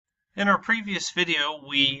In our previous video,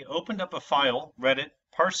 we opened up a file, read it,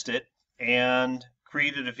 parsed it, and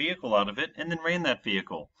created a vehicle out of it, and then ran that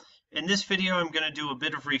vehicle. In this video, I'm going to do a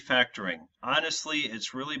bit of refactoring. Honestly,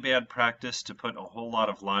 it's really bad practice to put a whole lot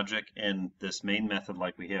of logic in this main method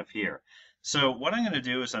like we have here. So what I'm going to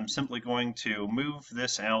do is I'm simply going to move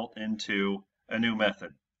this out into a new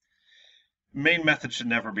method. Main method should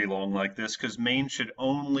never be long like this because main should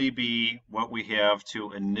only be what we have to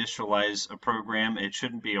initialize a program. It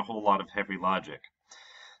shouldn't be a whole lot of heavy logic.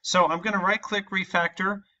 So I'm going to right-click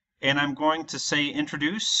refactor and I'm going to say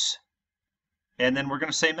introduce, and then we're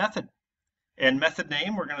going to say method. And method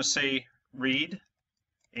name, we're going to say read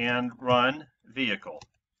and run vehicle.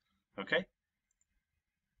 Okay?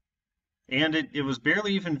 And it was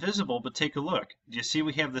barely even visible, but take a look. Do you see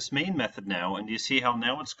we have this main method now, and do you see how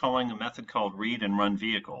now it's calling a method called read and run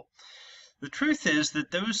vehicle? The truth is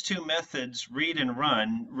that those two methods, read and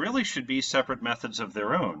run, really should be separate methods of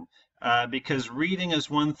their own, because reading is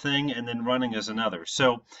one thing and then running is another.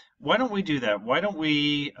 So why don't we do that? Why don't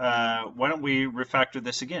we refactor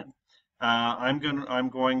this again? I'm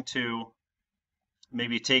going to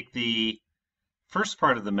maybe take the first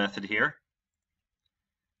part of the method here,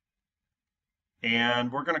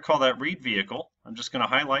 and we're going to call that read vehicle. I'm just going to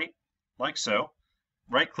highlight like so,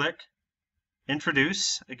 right click,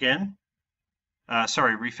 introduce again,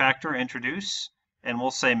 refactor, introduce, and we'll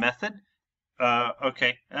say method.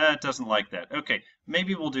 Okay, it doesn't like that. Okay,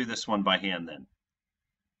 maybe we'll do this one by hand then.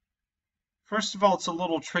 First of all, it's a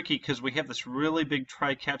little tricky because we have this really big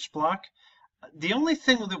try-catch block. The only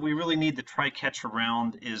thing that we really need the try-catch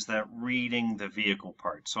around is that reading the vehicle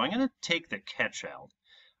part. So I'm going to take the catch out.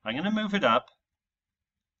 I'm going to move it up,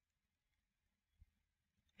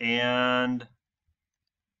 and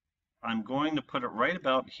I'm going to put it right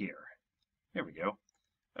about here. There we go.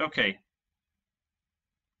 Okay.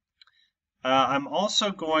 I'm also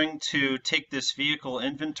going to take this vehicle,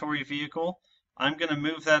 inventory vehicle. I'm going to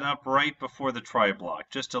move that up right before the try block.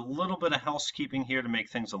 Just a little bit of housekeeping here to make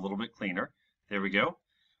things a little bit cleaner. There we go.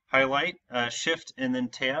 Highlight, shift, and then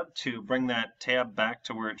tab to bring that tab back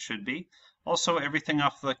to where it should be. Also, everything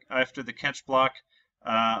after the catch block,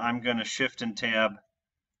 I'm going to shift and tab,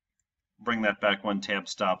 bring that back when tab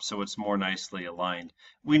stops so it's more nicely aligned.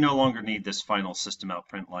 We no longer need this final system out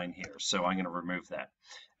print line here, so I'm going to remove that.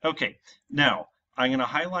 Okay, now I'm going to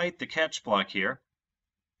highlight the catch block here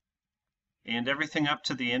and everything up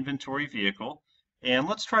to the inventory vehicle. And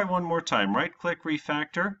let's try one more time. Right-click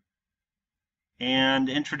refactor and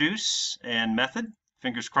introduce and method,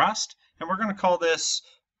 fingers crossed. And we're going to call this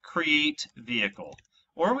create vehicle.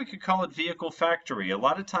 Or we could call it vehicle factory. A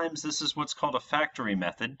lot of times this is what's called a factory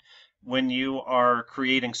method when you are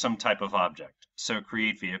creating some type of object. So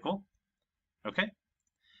create vehicle. Okay.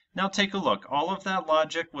 Now take a look. All of that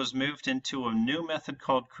logic was moved into a new method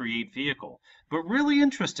called create vehicle. But really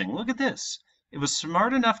interesting. Look at this. It was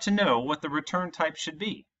smart enough to know what the return type should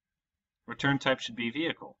be. Return type should be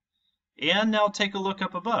vehicle. And now take a look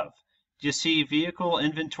up above. Do you see vehicle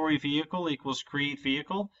inventory vehicle equals create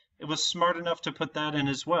vehicle? It was smart enough to put that in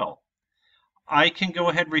as well. I can go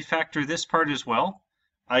ahead and refactor this part as well.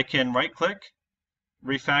 I can right-click,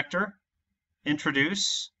 refactor,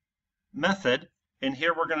 introduce, method, and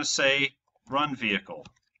here we're going to say run vehicle,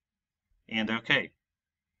 and OK.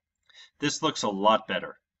 This looks a lot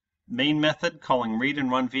better. Main method calling read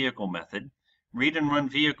and run vehicle method. Read and run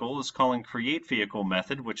vehicle is calling create vehicle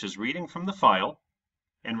method, which is reading from the file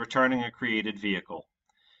and returning a created vehicle.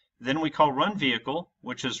 Then we call run vehicle,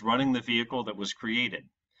 which is running the vehicle that was created.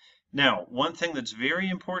 Now, one thing that's very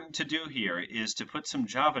important to do here is to put some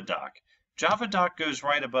JavaDoc. JavaDoc goes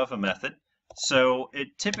right above a method, so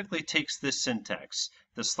it typically takes this syntax.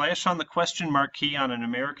 The slash on the question mark key on an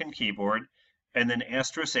American keyboard, and then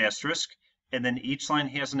asterisk, asterisk, and then each line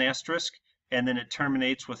has an asterisk, and then it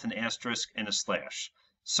terminates with an asterisk and a slash.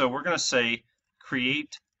 So we're going to say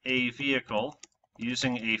create a vehicle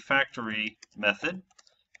using a factory method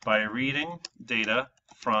by reading data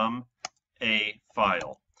from a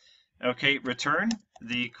file. Okay, return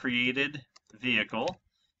the created vehicle,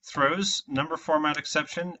 throws number format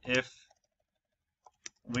exception if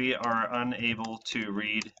we are unable to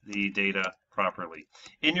read the data properly.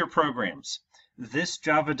 In your programs, this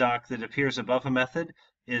JavaDoc that appears above a method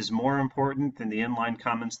is more important than the inline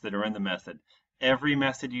comments that are in the method. Every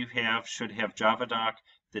method you have should have JavaDoc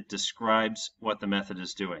that describes what the method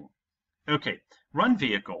is doing. Okay, run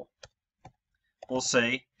vehicle. We'll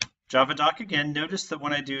say JavaDoc again. Notice that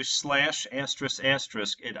when I do slash asterisk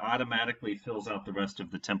asterisk, it automatically fills out the rest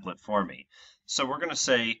of the template for me. So we're going to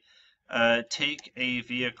say take a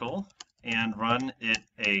vehicle and run it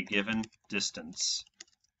a given distance.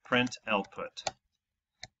 Print output.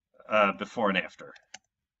 before and after.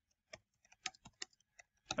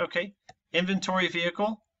 Okay, inventory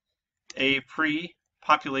vehicle, a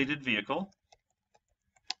pre-populated vehicle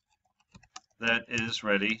that is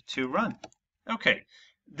ready to run. Okay,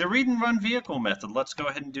 the read and run vehicle method, let's go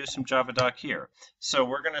ahead and do some JavaDoc here. So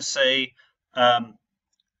we're going to say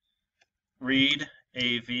read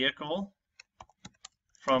a vehicle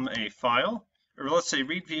from a file, or let's say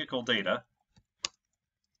read vehicle data,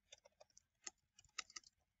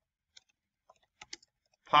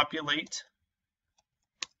 populate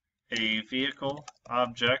a vehicle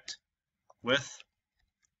object with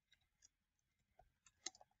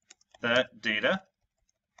that data.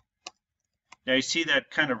 Now you see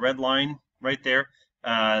that kind of red line right there,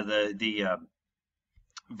 the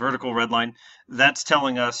vertical red line. That's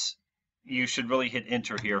telling us you should really hit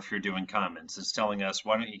enter here if you're doing comments. It's telling us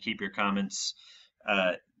why don't you keep your comments,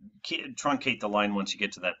 truncate the line once you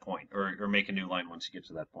get to that point, or make a new line once you get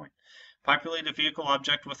to that point. Populate a vehicle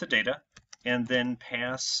object with the data, and then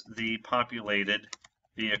pass the populated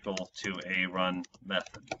vehicle to a run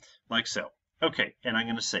method, like so. Okay, and I'm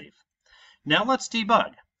going to save. Now let's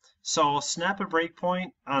debug. So I'll snap a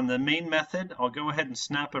breakpoint on the main method. I'll go ahead and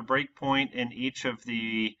snap a breakpoint in each of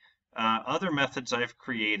the other methods I've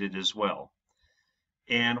created as well.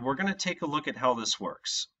 And we're going to take a look at how this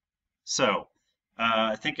works. So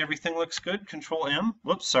I think everything looks good. Control M.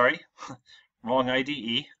 Whoops, sorry. Wrong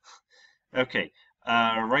IDE. Okay,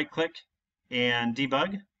 right click and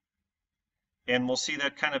debug. And we'll see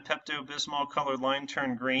that kind of Pepto-Bismol colored line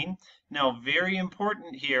turn green. Now, very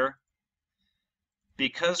important here,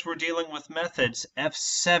 because we're dealing with methods,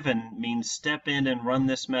 F7 means step in and run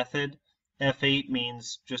this method. F8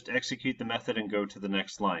 means just execute the method and go to the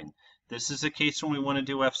next line. This is a case when we want to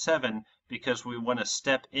do F7 because we want to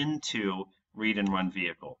step into read and run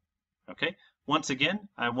vehicle. Okay. Once again,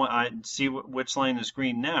 I see which line is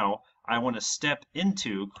green now. I want to step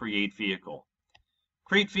into create vehicle.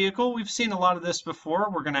 Create vehicle, we've seen a lot of this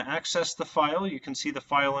before. We're going to access the file. You can see the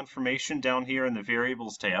file information down here in the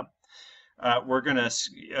variables tab. We're going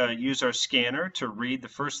to use our scanner to read the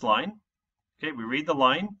first line. Okay, we read the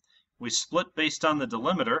line. We split based on the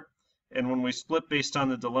delimiter. And when we split based on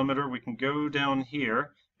the delimiter, we can go down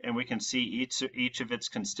here and we can see each of its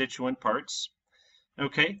constituent parts.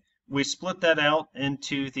 Okay, we split that out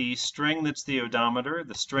into the string that's the odometer,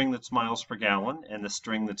 the string that's miles per gallon, and the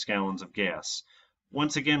string that's gallons of gas.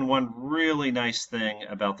 Once again, one really nice thing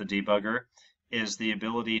about the debugger is the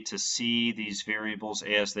ability to see these variables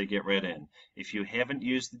as they get read in. If you haven't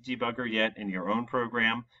used the debugger yet in your own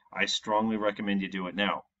program, I strongly recommend you do it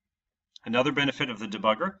now. Another benefit of the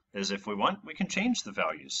debugger is if we want, we can change the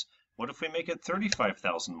values. What if we make it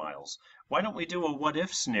 35,000 miles? Why don't we do a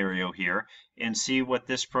what-if scenario here and see what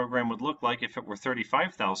this program would look like if it were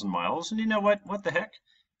 35,000 miles? And you know what? What the heck?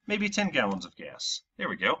 Maybe 10 gallons of gas. There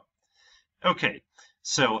we go. Okay,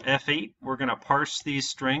 so F8, we're going to parse these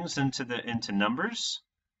strings into numbers.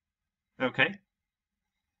 Okay.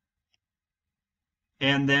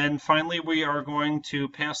 And then finally, we are going to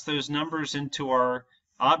pass those numbers into our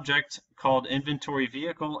object called inventory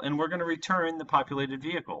vehicle, and we're going to return the populated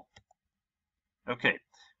vehicle. Okay,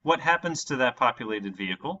 what happens to that populated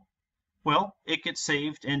vehicle? Well, it gets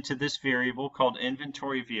saved into this variable called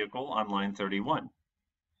inventory vehicle on line 31.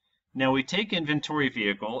 Now we take inventory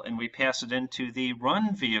vehicle and we pass it into the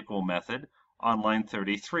run vehicle method on line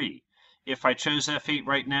 33. If I chose F8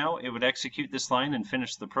 right now, it would execute this line and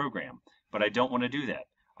finish the program, but I don't want to do that.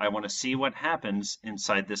 I want to see what happens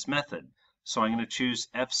inside this method. So I'm going to choose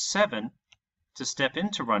F7 to step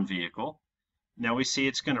into run vehicle. Now we see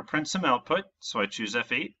it's going to print some output, so I choose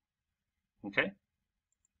F8. Okay.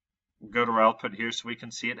 Go to our output here so we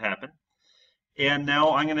can see it happen. And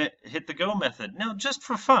now I'm going to hit the go method. Now, just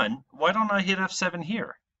for fun, why don't I hit F7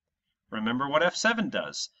 here? Remember what F7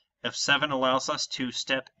 does. F7 allows us to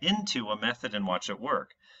step into a method and watch it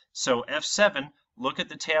work. So F7, look at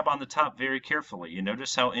the tab on the top very carefully. You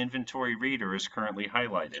notice how inventory reader is currently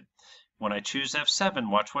highlighted. When I choose F7,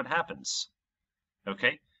 watch what happens.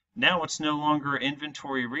 Okay, now it's no longer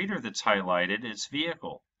inventory reader that's highlighted, it's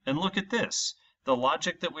vehicle. And look at this, the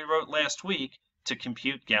logic that we wrote last week to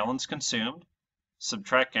compute gallons consumed,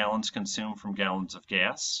 subtract gallons consumed from gallons of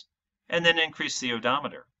gas, and then increase the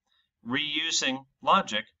odometer. Reusing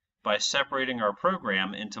logic by separating our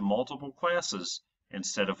program into multiple classes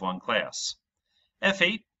instead of one class.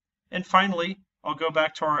 F8, and finally, I'll go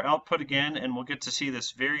back to our output again and we'll get to see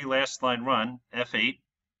this very last line run, F8.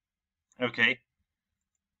 Okay.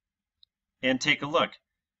 And take a look.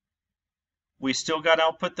 We still got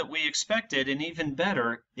output that we expected, and even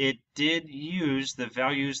better, it did use the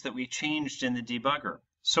values that we changed in the debugger.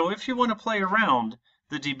 So if you want to play around,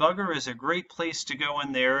 The debugger is a great place to go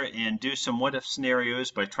in there and do some what-if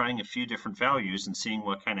scenarios by trying a few different values and seeing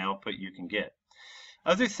what kind of output you can get.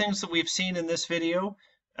 Other things that we've seen in this video,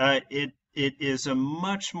 it is a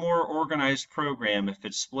much more organized program if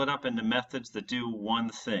it's split up into methods that do one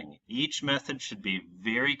thing. Each method should be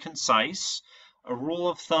very concise. A rule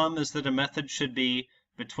of thumb is that a method should be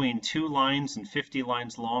between 2 lines and 50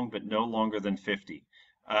 lines long, but no longer than 50.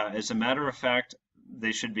 As a matter of fact,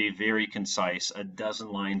 they should be very concise. A dozen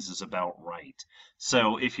lines is about right.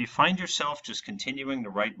 So if you find yourself just continuing to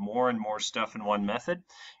write more and more stuff in one method,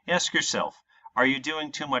 ask yourself, are you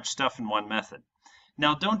doing too much stuff in one method?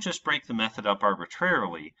 Now, don't just break the method up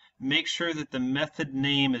arbitrarily. Make sure that the method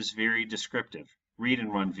name is very descriptive. Read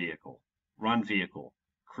and run vehicle,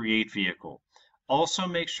 create vehicle. Also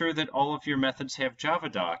make sure that all of your methods have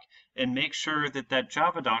JavaDoc, and make sure that that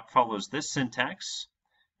JavaDoc follows this syntax,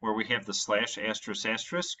 where we have the slash asterisk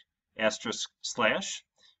asterisk asterisk slash.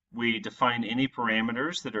 We define any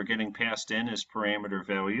parameters that are getting passed in as parameter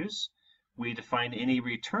values. We define any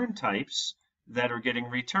return types that are getting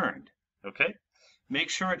returned. Okay? Make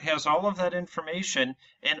sure it has all of that information,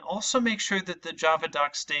 and also make sure that the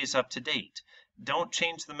JavaDoc stays up to date. Don't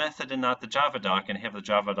change the method and not the JavaDoc and have the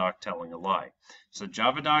JavaDoc telling a lie. So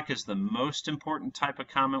JavaDoc is the most important type of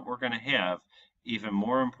comment we're going to have, even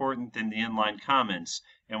more important than the inline comments.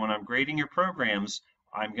 And when I'm grading your programs,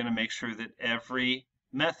 I'm going to make sure that every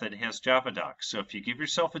method has JavaDoc. So if you give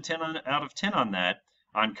yourself a 10 out of 10 on that,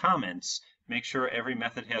 on comments, make sure every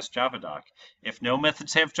method has JavaDoc. If no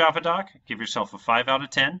methods have JavaDoc, give yourself a 5 out of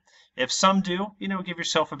 10. If some do, give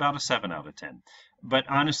yourself about a 7 out of 10. But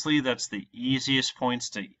honestly, that's the easiest points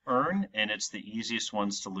to earn, and it's the easiest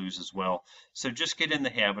ones to lose as well. So just get in the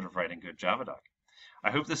habit of writing good JavaDoc.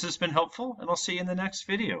 I hope this has been helpful, and I'll see you in the next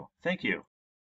video. Thank you.